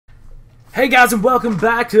Hey guys, and welcome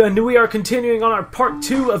back to, and we are continuing on our part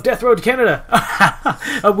 2 of Death Road to Canada.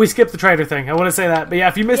 We skipped the trader thing, I want to say that. But yeah,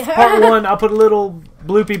 if you missed part 1, I'll put a little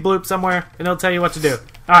bloopy bloop somewhere, and it'll tell you what to do.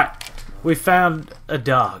 Alright, we found a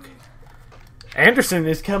dog. Anderson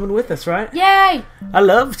is coming with us, right? Yay! I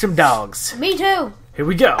love some dogs. Me too. Here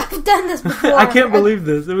we go. I've done this before. I can't believe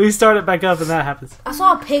this. We start it back up and that happens. I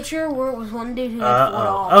saw a picture where it was one dude who had 4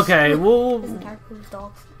 dogs. Okay, well... His entire crew was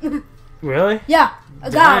dogs. Really? Yeah,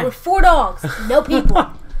 a guy Dang. with 4 dogs, no people.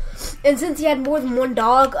 And since he had more than 1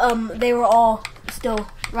 dog, they were all still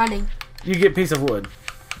running. You get a piece of wood.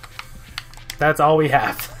 That's all we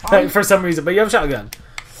have. Oh. For some reason. But you have a shotgun.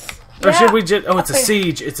 Or Yeah. should we just... Oh, it's a Okay.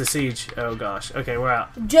 siege. It's a siege. Oh, gosh. Okay, we're out.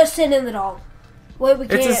 Just send in the dog. Wait, we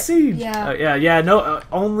can't. It's a siege. Yeah. Yeah. No,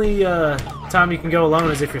 only time you can go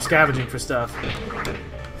alone is if you're scavenging for stuff.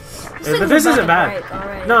 But this isn't bad.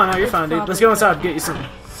 Right. No, you're fine, dude. Let's go inside. Get you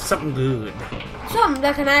something good. Something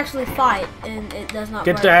that can actually fight, and it does not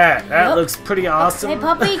Get break. that. That Yup. looks pretty awesome. Hey,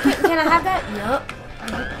 puppy, can I have that?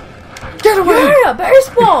 Yup. Get away! Yeah,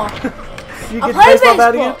 baseball. You I get play baseball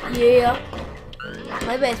bat baseball. again? Yeah. I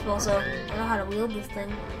play baseball, so I know how to wield this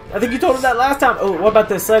thing. I think you told us that last time. Oh, what about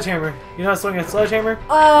this sledgehammer? You know how to swing a sledgehammer?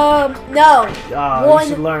 No. Oh, One. you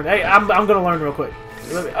should learn. Hey, I'm gonna learn real quick.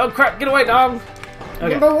 Oh crap! Get away, dog. Okay.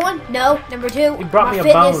 Number 1, no. Number 2, He brought my me a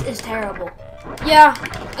fitness bone. is terrible. Yeah.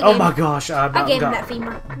 Oh my gosh! I I gave him got that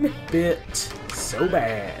femur. bit so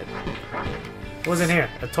bad. What's in here?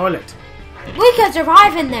 A toilet. We could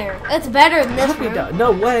survive in there. It's better than this room.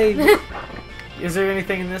 No way. Is there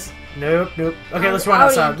anything in this? Nope. Okay, let's run I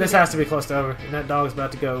already outside. emptied This it. has to be close to over. And that dog's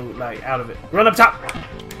about to go, like, out of it. Run up top!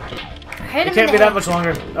 Hit It him can't in be the that head. much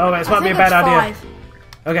longer. Oh, this I might be a think bad it's idea.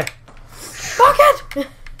 5. Okay. Fuck it!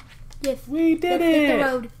 Yes. We did Let's hit it! the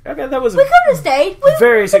road. Okay, that was We could have stayed. We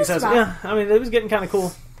very could've successful. survived. Yeah, I mean, it was getting kind of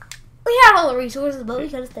cool. We had all the resources, but we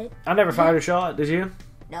could have stayed. I never fired a shot, did you?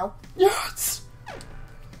 No. Yes!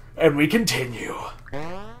 And we continue.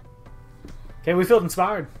 Okay, we feel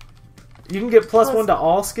inspired. You can get +1 to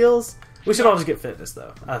all skills. We should all just get fitness,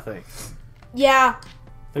 though, I think. Yeah.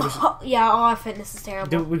 Think we should- Yeah, all our fitness is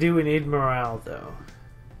terrible. do we need morale, though?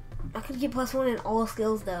 I could get +1 in all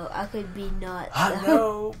skills, though. I could be nuts. I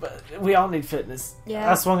know, but we all need fitness. Yeah.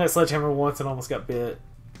 I swung that sledgehammer once and almost got bit.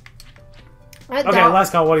 That Okay, dog-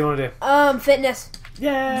 last call. What do you want to do? Fitness.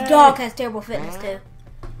 Yeah. The dog has terrible fitness, too.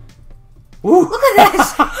 Woo. Look at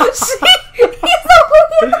this! See? He's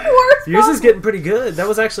the worst. Yours is getting pretty good. That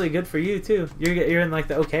was actually good for you too. You're in like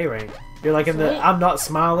the okay range. You're like in the Sweet. I'm not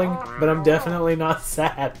smiling, but I'm definitely not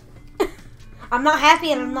sad. I'm not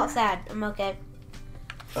happy and I'm not sad. I'm okay.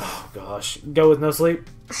 Oh gosh, go with no sleep.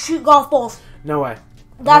 Shoot golf balls. No way.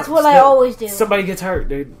 That's what I Still- always do. Somebody gets hurt,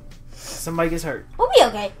 dude. Somebody gets hurt. We'll be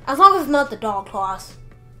okay. As long as it's not the dog toss.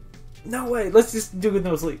 No way. Let's just do with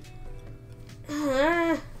no sleep.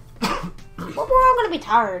 But we're all gonna be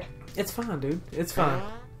tired. It's fine, dude. It's fine.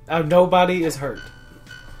 Nobody is hurt.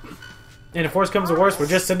 And if worse comes to worse, we're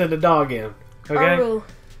just sending the dog in. Okay. Aru.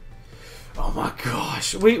 Oh my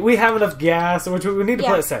gosh. We have enough gas, which we need to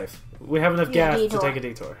play Yeah. it safe. We have enough Yeah, gas to detour. take a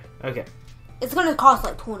detour. Okay. It's gonna cost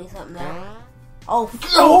like 20 something though. Oh, 40.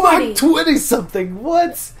 Oh my 20 something.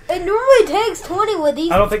 What? It normally takes 20 with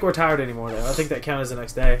these. I don't think we're tired anymore though. I think that counts as the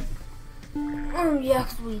next day. Yeah,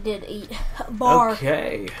 'cause we did eat bar.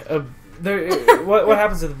 Okay. What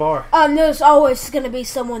happens at the bar? There's always gonna be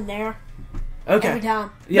someone there every Okay.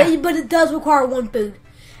 time. Yeah. But it does require 1 food,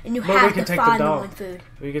 and you But we have can to take the find the dog. 1 food.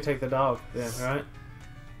 We could take the dog then, right?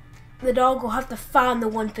 The dog will have to find the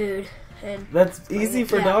 1 food, and That's easy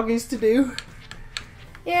for Yeah. doggies to do.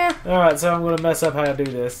 yeah. Alright, so I'm gonna mess up how I do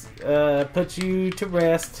this. Put you to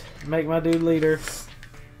rest. Make my dude leader.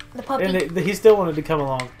 The puppy. And he still wanted to come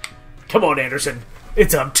along. Come on, Anderson.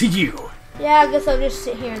 It's up to you. Yeah, I guess I'll just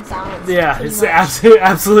sit here in silence. Yeah, pretty it's much.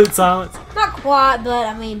 absolute silence. Not quite, but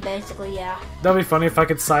I mean, basically, yeah. That'd be funny if I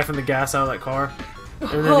could siphon the gas out of that car.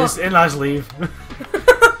 And then I just leave. I'm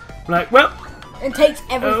like, well, And takes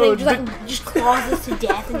everything, Oh, just claws us to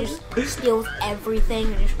death and just steals everything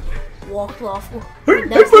and just walks off. hey,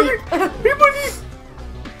 No buddy! sleep. Hey, buddy!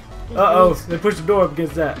 Uh-oh, they pushed the door up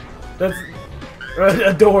against that. That's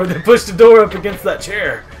a door. They pushed the door up against that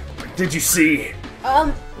chair. Did you see?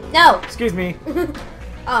 No. Excuse me,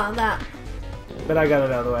 Oh, that. but I got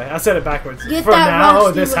it out of the way. I said it backwards. Get From that now,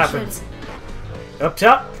 rusty this Russian. happens. Up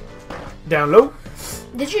top, down low,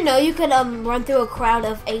 Did you know you could run through a crowd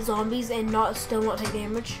of 8 zombies and still not take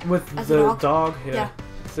damage? with As a the dog? dog. Yeah.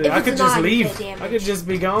 See, If I it's could a just nine, you leave. take damage. I could just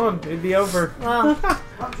be gone. It'd be over. Wow.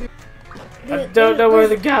 I don't know where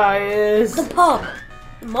the guy is. The pub.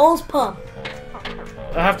 Mole's pub.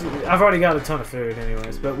 I've already got a ton of food,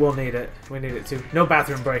 anyways, but we'll need it. We need it too. No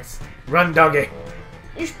bathroom breaks. Run, doggy.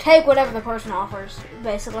 Just take whatever the person offers,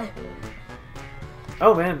 basically.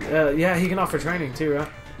 Oh man, yeah, he can offer training too, right?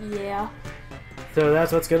 Yeah. So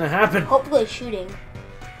that's what's gonna happen. Hopefully shooting.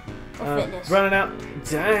 Or fitness. Running out.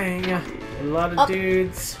 Dang, a lot of Up.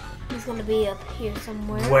 Dudes. He's gonna be up here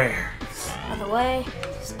somewhere. Where? Other way.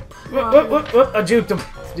 Whoop, I juked him.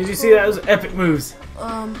 Did you see that? Those epic moves.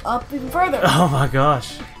 Up even further. Oh my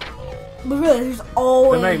gosh. But really, there's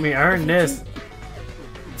always... They make me earn this.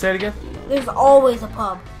 Say it again? There's always a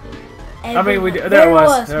pub. I mean, there it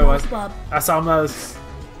was. There it was. Pub. I saw those.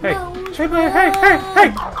 Hey. Most Hey.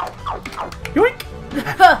 Yoink.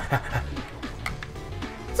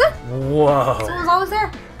 So, Whoa. someone's always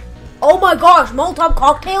there. Oh my gosh, Molotov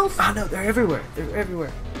cocktails? I know, they're everywhere. They're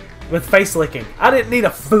everywhere. With face licking. I didn't need a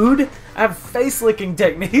food. I have face licking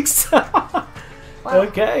techniques.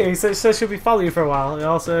 Okay, he says she'll be following you for a while. And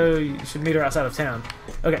also, you should meet her outside of town.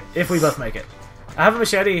 Okay, if we both make it. I have a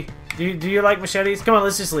machete. Do you like machetes? Come on,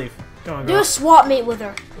 let's just leave. Come on, Do girl. a swap meet with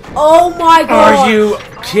her. Oh my god. Are you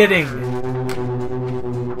kidding?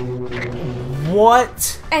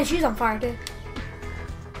 What? And she's on fire too.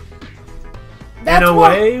 And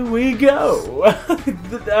away we go.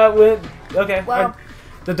 That went... Okay, Well-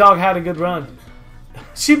 the dog had a good run.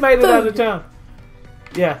 She made it out of Food. town.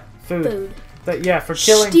 Yeah, food. Food. Yeah, for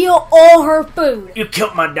killing... Steal all her food. You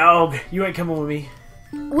killed my dog. You ain't coming with me.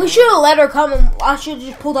 We should have let her come and I should have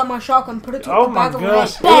just pulled out my shotgun and put it to Oh the my back of her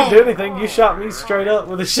gosh. head. You didn't Bang. do anything. You shot me straight up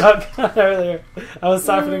with a shotgun earlier. I was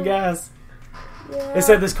siphoning gas. Yeah. They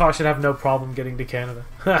said this car should have no problem getting to Canada.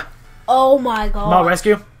 Oh my god. Mall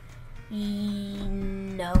rescue?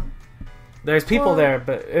 No. There's people Well, there,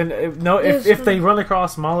 but no. If there's- they run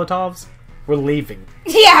across Molotovs, we're leaving.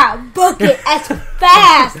 Yeah, book it as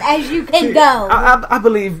fast as you can go. I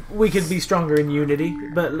believe we could be stronger in unity,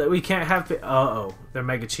 but we can't have. They're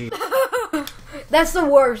mega cheap. That's the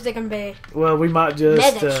worst it can be. Well, we might just.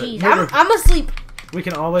 Mega cheese. remember, I'm asleep. we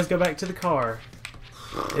can always go back to the car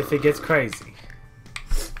if it gets crazy.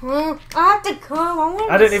 I have to come.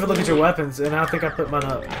 I didn't even look at your weapons, and I think I put mine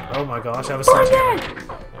up. Oh my gosh, I was sniping.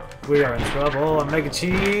 We are in trouble. I'm mega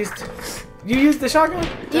cheesed. You used the shotgun?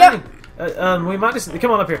 Yep. Dang. We might just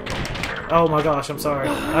come on up here. Oh my gosh, I'm sorry.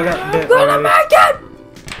 I got bit Gonna already. make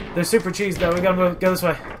it. They're super cheese though. We gotta go this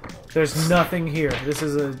way. There's nothing here. This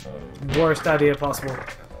is a worst idea possible.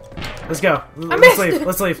 Let's go. Let's missed leave. it.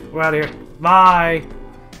 Let's leave. We're out of here. Bye.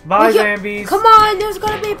 Bye, Yeah, Zambies. Come on, there's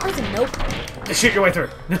gonna be a person. Nope. Just shoot your way through.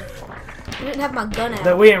 I didn't have my gun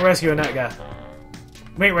out. We ain't rescuing that guy.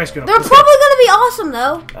 We ain't rescuing him. They're Let's go. probably gonna be awesome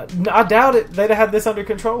though. I doubt it. They'd have had this under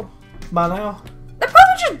control by now. They're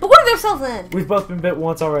probably just bored themselves in. We've both been bit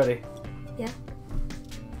once already. Yeah.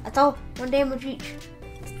 That's all. One damage each.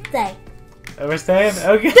 Stay. We're staying?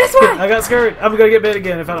 Okay. This way. I got scared. I'm gonna get bit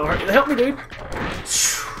again if I don't hurt. Help me, dude.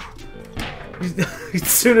 As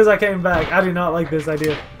soon as I came back, I do not like this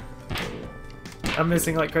idea. I'm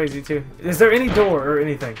missing like crazy too. Is there any door or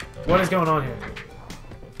anything? What is going on here?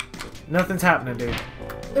 Nothing's happening, dude.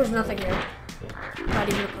 There's nothing here. Not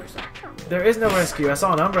even a person. There is no rescue. I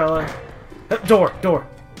saw an umbrella. Door.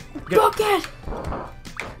 Get- Book it.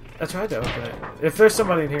 I tried to open it. If there's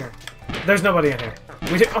somebody in here. There's nobody in here.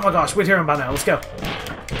 Oh my gosh, we'd hear him by now. Let's go.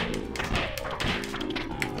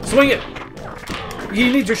 Swing it!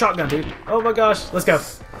 You need your shotgun, dude. Oh my gosh, let's go.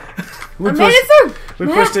 I made it through.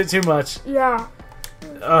 We pushed it too much. Yeah.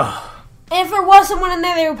 Ugh. And if there was someone in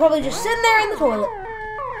there, they were probably just sitting there in the toilet.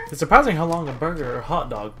 It's surprising how long a burger or hot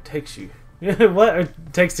dog takes you. What?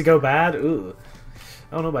 It takes to go bad? Ooh.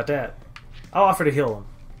 I don't know about that. I'll offer to heal them.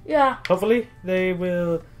 Yeah. Hopefully, they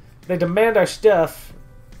will. They demand our stuff.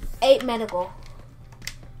 8 medical.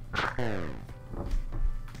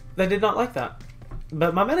 They did not like that.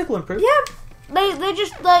 But my medical improved. Yeah. They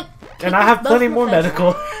just like. And I have both plenty in the more face.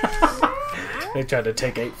 medical. They tried to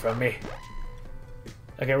take 8 from me.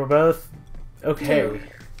 Okay, we're both okay. 2.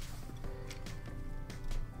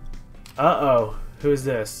 Uh-oh. Who is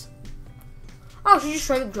this? Oh, she just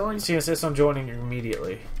straight up joined. She insists on joining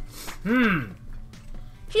immediately.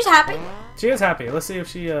 She's happy. She is happy. Let's see if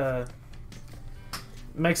she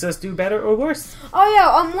makes us do better or worse. Oh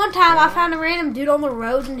yeah. One time I found a random dude on the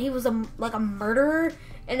road and he was like a murderer,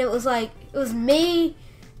 and it was me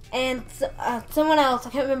and someone else. I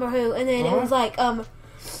can't remember who. And then it was like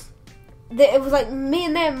it was like me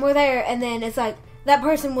and them were there, and then it's like that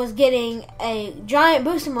person was getting a giant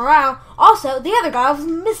boost in morale. Also, the other guy was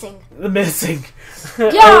missing. The missing.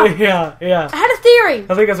 Yeah. yeah. I had a theory.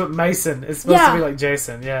 I think that's what Mason. It's supposed to Yeah. be like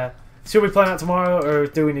Jason. Yeah. Should we plan out tomorrow, or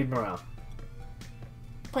do we need morale?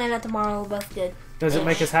 Plan out tomorrow. We're both good. Does it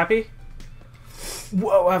make us happy?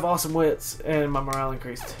 Whoa, I have awesome wits, and my morale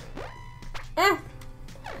increased. Eh.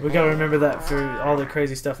 We gotta remember that for all the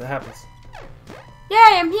crazy stuff that happens. Yay,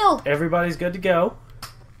 I'm healed. Everybody's good to go.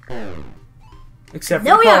 Except for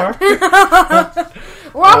No, the we car. are.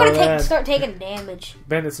 We're all Oh, gonna man. start taking damage.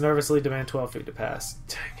 Bandits nervously demand 12 feet to pass.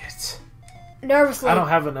 Dang it. Nervously. I don't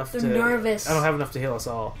have enough They're to... nervous. I don't have enough to heal us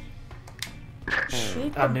all.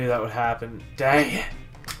 Shoot I them. knew that would happen. Dang it.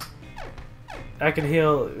 I can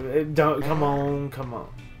heal. Don't... Come on. Come on.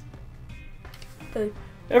 Food.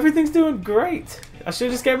 Everything's doing great. I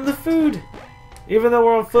should've just gave him the food. Even though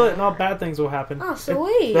we're on foot and all bad things will happen. Oh,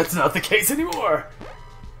 sweet. That's not the case anymore.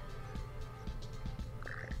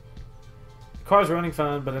 The car's running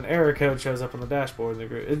fine, but an error code shows up on the dashboard. In the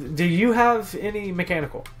group. Do you have any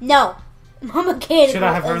mechanical? No. My mechanical. Should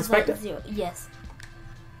I have her is like inspect it? 0. Yes.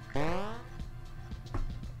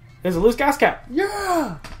 There's a loose gas cap.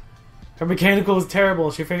 Yeah. Her mechanical is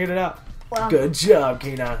terrible. She figured it out. Well, Good job,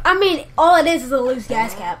 Kina. I mean, all it is a loose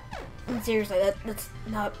gas cap. And seriously, that's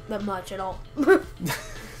not that much at all.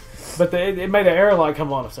 But it made an error light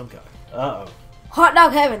come on of some kind. Uh oh. Hot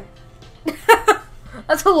dog heaven.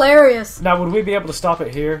 That's hilarious. Now, would we be able to stop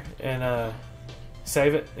it here and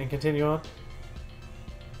save it and continue on?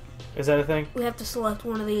 Is that a thing? We have to select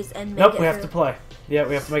one of these and make Nope, it we have through. to play. Yeah,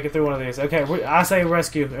 we have to make it through one of these. Okay, I say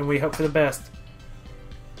rescue, and we hope for the best.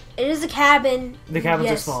 It is a cabin. The cabins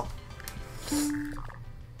Yes. are small.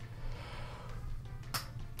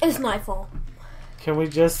 It's nightfall. Can we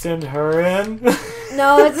just send her in?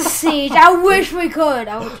 No, it's a siege. I wish we could.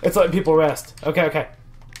 It's letting people rest. Okay, okay.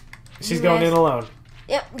 She's going in Rest. alone.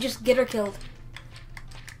 Yep, just get her killed.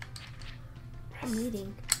 I'm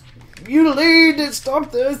eating. You lead and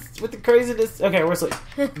stop this with the craziness. Okay, we're asleep.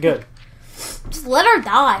 Good. Just let her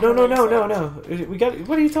die. No, for no, no, no, God's no. We got.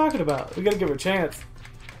 What are you talking about? We got to give her a chance.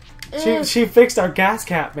 sake. She fixed our gas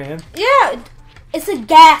cap, man. Yeah, it's a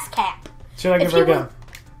gas cap. Should I give If her a you gun?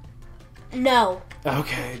 No.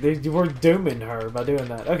 Okay, we're dooming her by doing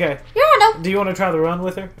that. Okay. Yeah, no. Do you want to try the run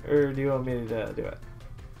with her, or do you want me to do it?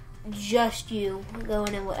 Just you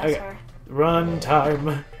going in with us, Okay. her. Run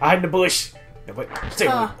time. Hide in the bush. No, wait. Stay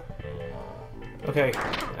with Uh, me. Okay,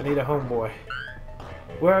 I need a homeboy.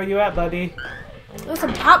 Where are you at, buddy? there's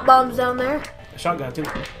some pop bombs down there. A shotgun, too.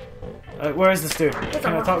 Where is this dude?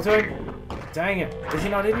 Can I on. talk to him? Dang it. Is he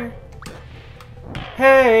not in here?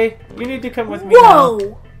 Hey, you need to come with me now.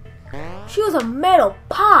 Whoa! She was a metal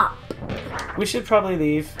pop. We should probably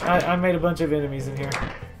leave. I made a bunch of enemies in here.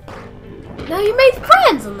 Now you made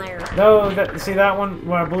friends in there. No, see that one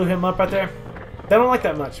where I blew him up right there? They don't like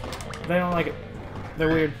that much. They don't like it. They're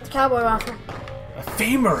weird. It's cowboy rifle. A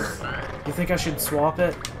femur! You think I should swap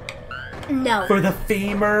it? No. For the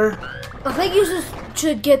femur? I think you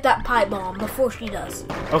should get that pipe bomb before she does.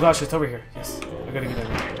 Oh gosh, it's over here. Yes, I gotta get in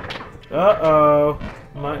there. Uh-oh.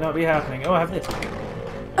 Might not be happening. Oh, I have this.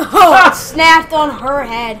 Oh, it snapped on her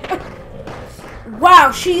head.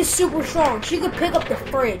 Wow, she's super strong. She could pick up the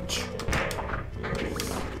fridge.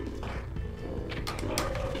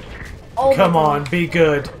 Oh my Come God. on, be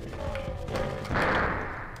good.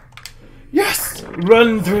 Yes!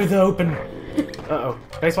 Run through the open. Uh-oh.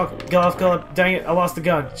 Baseball glove, glove. Dang it, I lost the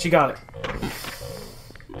gun. She got it.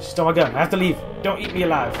 She stole my gun. I have to leave. Don't eat me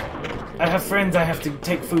alive. I have friends I have to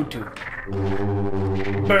take food to.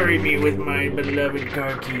 Bury me with my beloved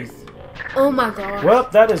car keys. Oh my God. Well,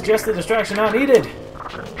 that is just the distraction I needed.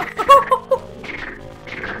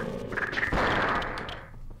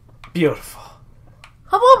 Beautiful.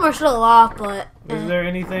 Her bomb are still alive, but Is there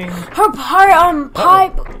anything? her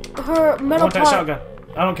pipe, her I metal want that pipe. shotgun.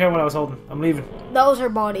 I don't care what I was holding. I'm leaving. That was her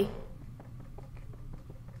body.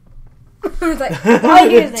 It was like, why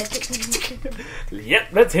is that? Yep,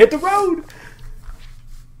 let's hit the road.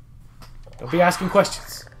 Don't be asking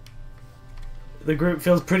questions. The group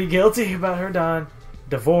feels pretty guilty about her dying.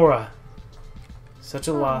 Devora. Such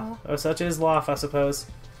a life. Oh, such is life, I suppose.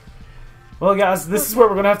 Well, guys, this is where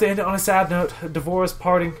we're going to have to end it on a sad note. Devora's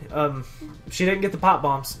parting. She didn't get the pop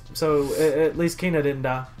bombs, so at least Kina didn't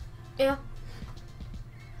die. Yeah.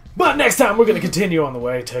 But next time, we're going to continue on the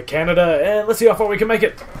way to Canada, and let's see how far we can make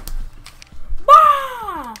it.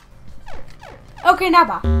 Bye! Okay, now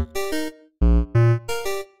bye.